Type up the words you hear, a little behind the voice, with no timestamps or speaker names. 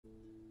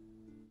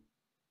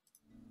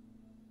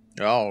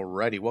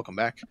Alrighty, welcome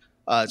back.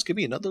 It's gonna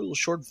be another little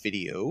short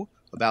video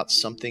about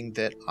something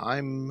that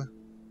I'm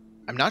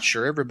not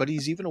sure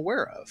everybody's even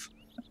aware of.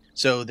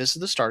 So this is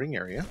the starting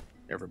area.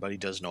 Everybody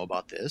does know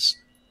about this.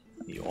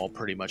 You all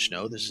pretty much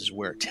know this is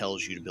where it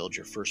tells you to build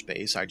your first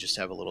base. I just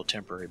have a little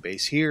temporary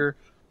base here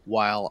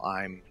while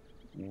I'm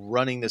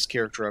running this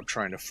character up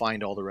trying to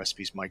find all the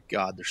recipes. My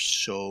god, there's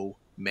so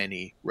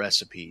many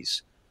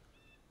recipes.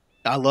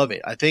 I love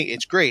it. I think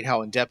it's great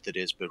how in-depth it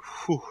is, but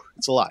whew,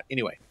 it's a lot.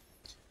 Anyway,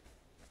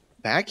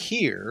 back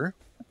here,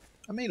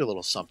 I made a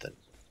little something.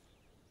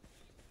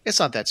 It's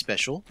not that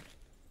special,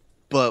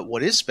 but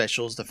what is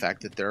special is the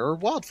fact that there are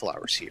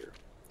wildflowers here.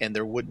 And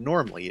there would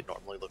normally, it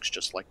normally looks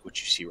just like what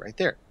you see right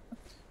there.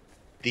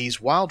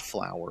 These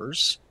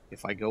wildflowers,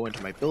 if I go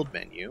into my build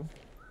menu,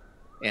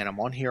 and I'm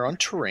on here on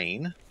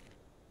terrain,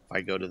 if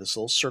I go to this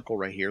little circle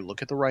right here,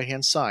 look at the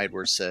right-hand side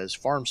where it says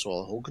farm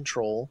soil, hold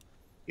control,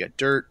 you got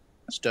dirt,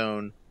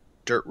 stone,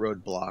 dirt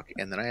road block,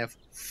 and then I have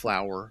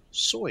flower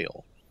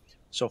soil.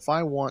 So if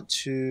I want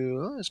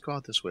to, let's go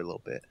out this way a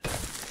little bit,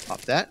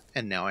 pop that,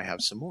 and now I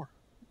have some more.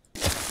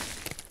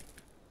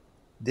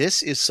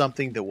 This is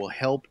something that will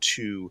help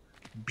to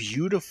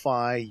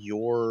beautify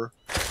your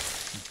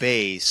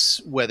base,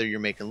 whether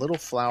you're making little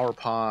flower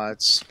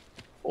pots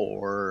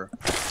or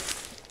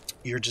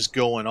you're just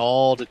going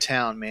all to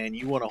town, man.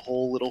 You want a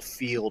whole little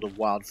field of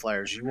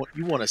wildflowers. You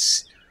want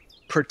to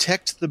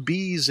protect the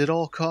bees at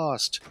all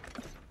cost.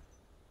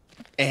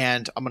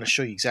 And I'm going to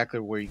show you exactly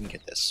where you can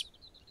get this.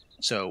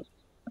 So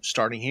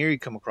starting here, you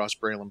come across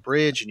Braylon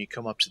Bridge and you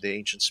come up to the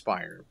ancient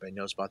spire. Everybody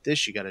knows about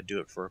this. You got to do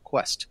it for a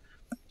quest.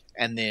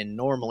 And then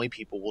normally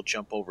people will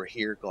jump over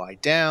here,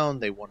 glide down.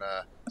 They want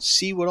to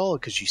see what all,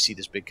 because you see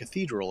this big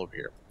cathedral over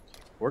here.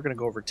 We're going to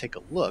go over and take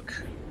a look.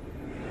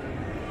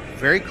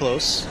 Very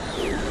close.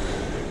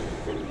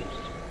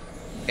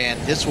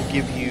 And this will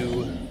give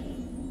you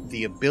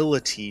the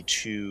ability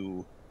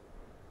to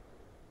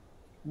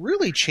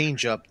really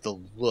change up the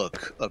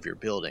look of your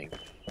building.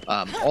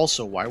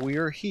 Also, while we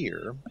are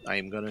here, I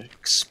am going to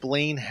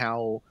explain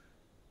how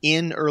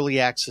in early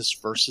access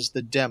versus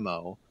the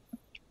demo,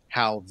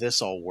 how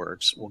this all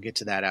works. We'll get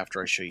to that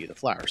after I show you the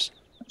flowers.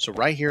 So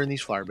right here in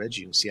these flower beds,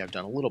 you can see I've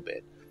done a little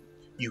bit.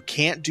 You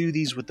can't do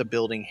these with the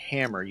building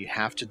hammer. You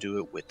have to do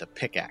it with the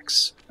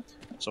pickaxe.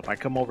 So if I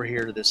come over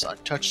here to this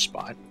untouched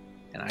spot,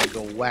 and I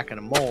go whacking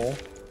a mole,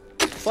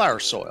 flower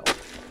soil.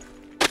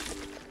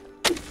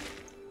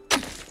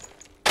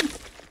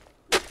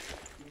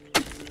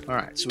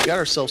 Alright, so we got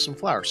ourselves some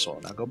flower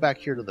soil. Now go back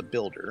here to the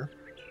builder.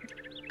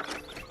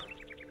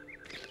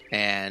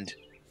 And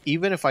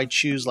even if I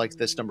choose like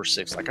this number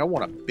 6, like I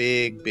want a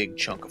big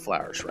chunk of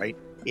flowers, right?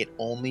 It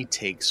only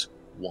takes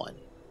 1.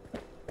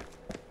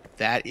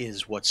 That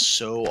is what's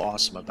so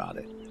awesome about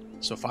it.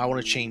 So if I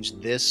want to change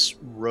this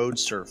road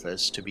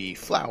surface to be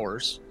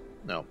flowers,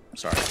 no,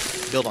 sorry,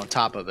 build on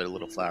top of it a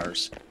little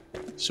flowers.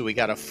 So we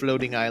got a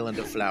floating island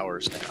of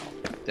flowers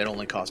now that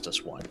only cost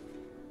us 1.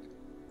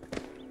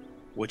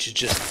 Which is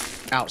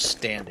just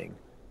outstanding.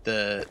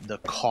 The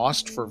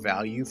cost for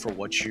value for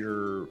what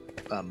you're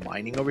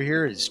mining over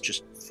here is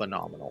just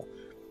phenomenal.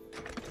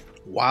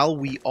 While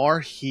we are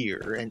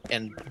here,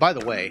 and by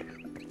the way,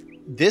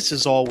 this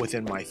is all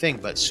within my thing,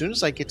 but as soon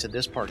as I get to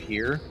this part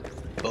here,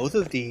 both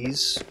of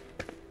these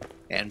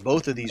and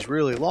both of these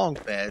really long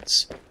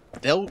beds,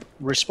 they'll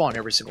respawn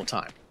every single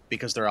time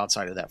because they're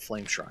outside of that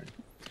flame shrine,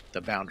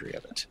 the boundary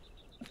of it.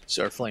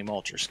 So, flame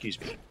altar, excuse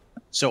me.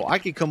 So I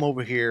could come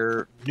over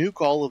here,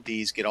 nuke all of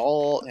these, get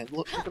all, and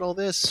look at all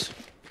this.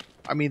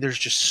 I mean, there's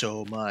just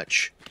so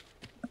much.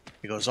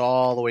 It goes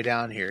all the way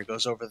down here. It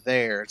goes over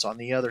there. It's on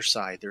the other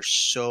side. There's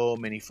so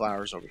many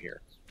flowers over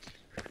here.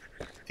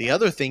 The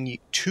other thing,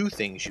 2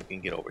 things you can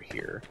get over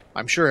here.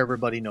 I'm sure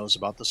everybody knows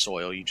about the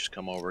soil. You just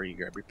come over, you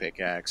grab your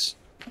pickaxe,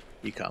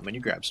 you come and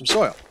you grab some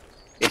soil.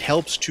 It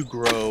helps to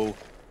grow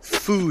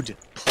food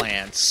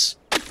plants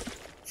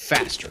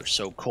faster.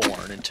 So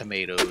corn and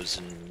tomatoes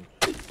and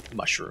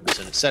mushrooms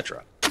and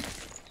etc.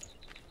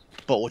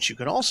 But what you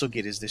can also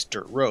get is this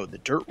dirt road. The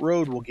dirt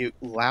road will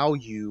allow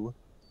you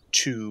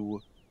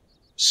to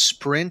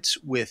sprint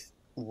with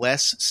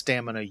less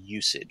stamina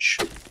usage.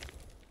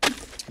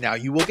 Now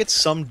you will get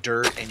some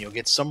dirt and you'll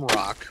get some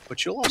rock,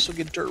 but you'll also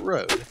get dirt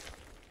road.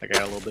 I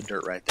got a little bit of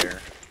dirt right there.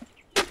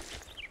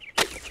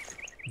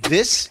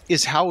 This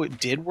is how it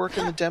did work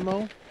in the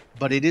demo,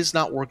 but it is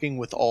not working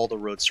with all the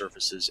road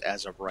surfaces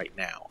as of right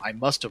now. I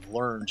must have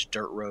learned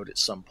dirt road at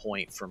some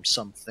point from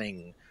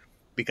something,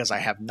 because I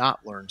have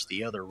not learned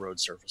the other road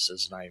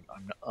surfaces, and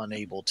I'm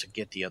unable to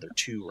get the other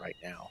 2 right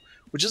now,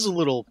 which is a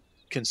little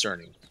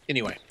concerning.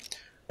 Anyway,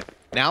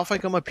 now if I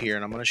come up here,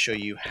 and I'm going to show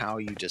you how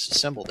you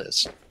disassemble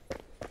this,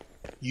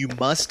 you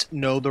must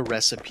know the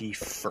recipe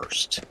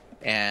first.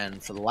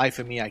 And for the life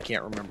of me, I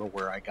can't remember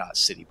where I got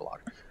city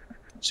block.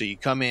 So you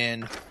come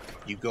in,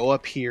 you go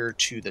up here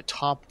to the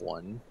top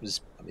one,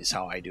 is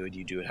how I do it,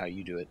 you do it how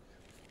you do it,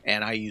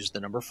 and I use the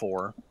number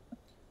 4,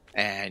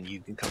 and you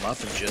can come up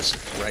and just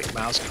right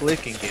mouse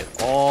click and get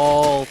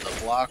all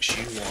the blocks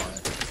you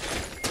want.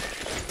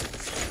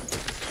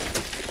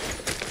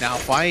 Now,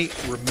 if I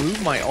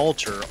remove my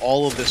altar,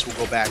 all of this will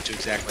go back to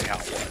exactly how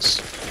it was.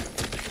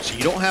 So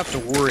you don't have to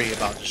worry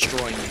about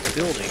destroying these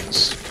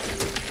buildings.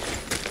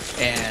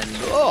 And,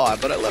 oh,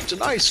 but I left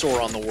an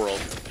eyesore on the world.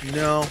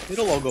 No,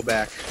 it'll all go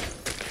back.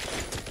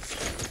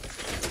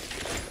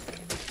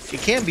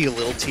 It can be a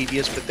little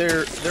tedious, but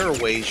there are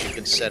ways you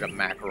can set a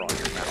macro on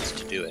your mouse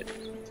to do it.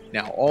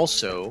 Now,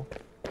 also,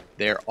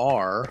 there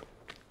are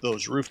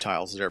those roof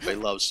tiles that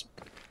everybody loves.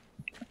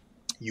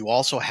 You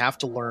also have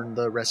to learn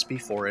the recipe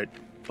for it,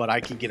 but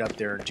I can get up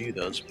there and do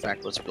those. In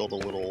fact, let's build a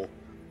little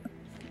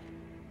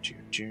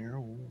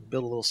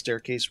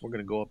staircase. We're going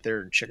to go up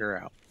there and check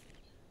her out.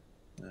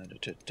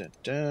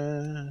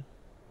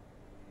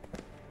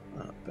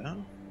 Up,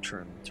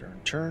 turn,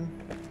 turn, turn.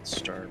 Let's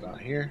start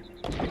about here.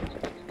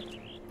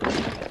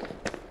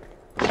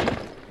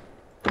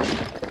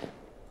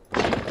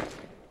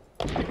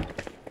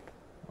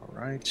 All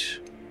right.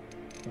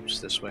 Oops,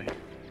 this way.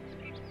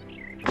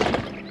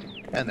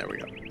 And there we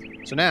go.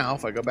 So now,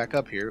 if I go back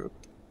up here,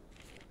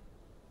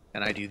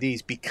 and I do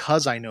these,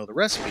 because I know the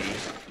recipe,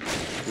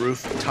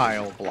 roof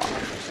tile block.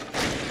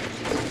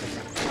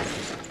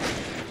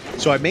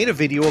 So I made a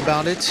video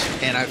about it,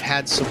 and I've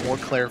had some more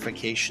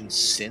clarification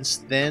since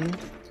then.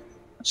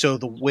 So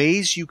the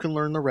ways you can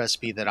learn the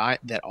recipe that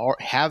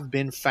have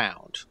been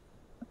found,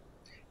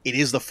 it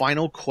is the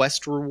final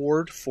quest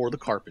reward for the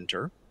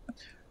carpenter,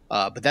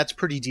 but that's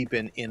pretty deep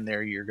in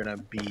there. You're going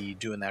to be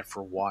doing that for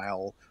a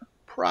while.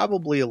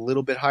 Probably a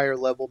little bit higher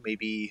level,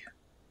 maybe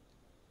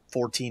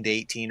 14 to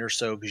 18 or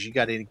so, because you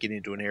got to get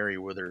into an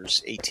area where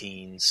there's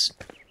 18s,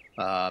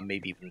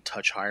 maybe even a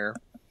touch higher.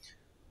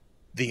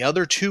 The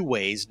other two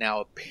ways,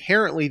 now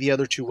apparently the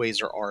other two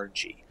ways are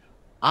RNG.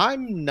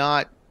 I'm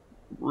not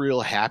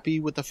real happy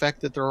with the fact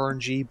that they're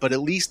RNG, but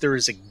at least there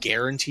is a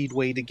guaranteed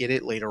way to get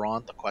it later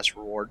on, the quest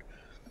reward.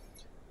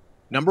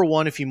 Number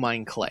one, if you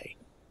mine clay.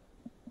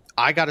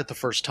 I got it the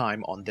first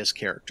time on this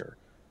character.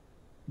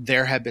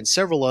 There have been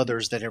several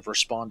others that have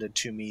responded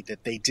to me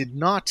that they did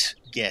not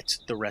get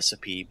the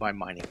recipe by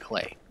mining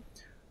clay.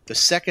 The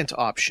second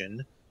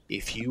option,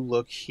 if you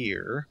look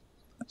here,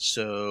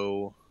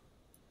 so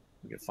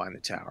we can find the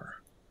tower.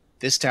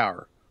 This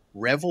tower,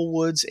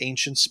 Revelwood's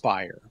Ancient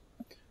Spire.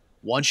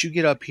 Once you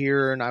get up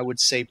here, and I would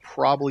say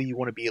probably you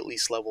want to be at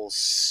least level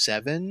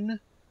 7,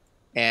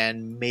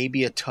 and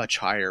maybe a touch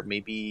higher,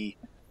 maybe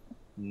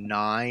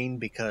 9,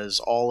 because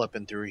all up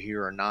and through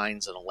here are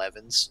 9s and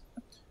 11s.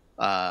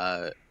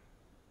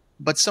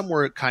 But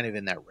somewhere kind of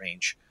in that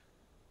range.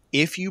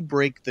 If you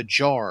break the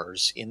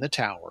jars in the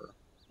tower,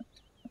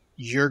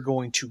 you're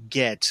going to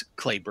get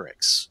clay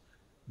bricks.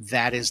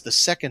 That is the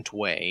second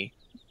way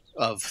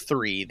of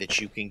 3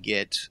 that you can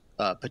get,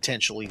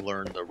 potentially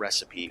learn the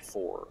recipe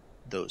for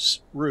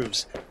those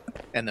roofs.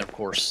 And then, of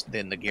course,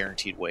 then the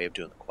guaranteed way of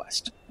doing the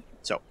quest.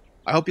 So,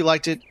 I hope you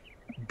liked it.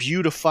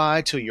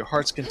 Beautify till your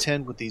heart's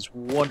content with these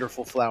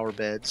wonderful flower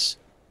beds.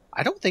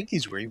 I don't think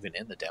these were even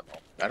in the demo.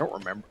 I don't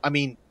remember. I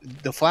mean,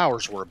 the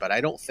flowers were, but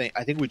I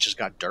think we just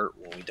got dirt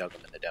when we dug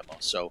them in the demo.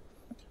 So,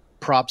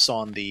 props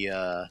on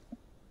the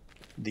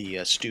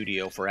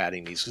studio for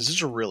adding these, because this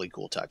is a really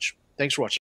cool touch. Thanks for watching.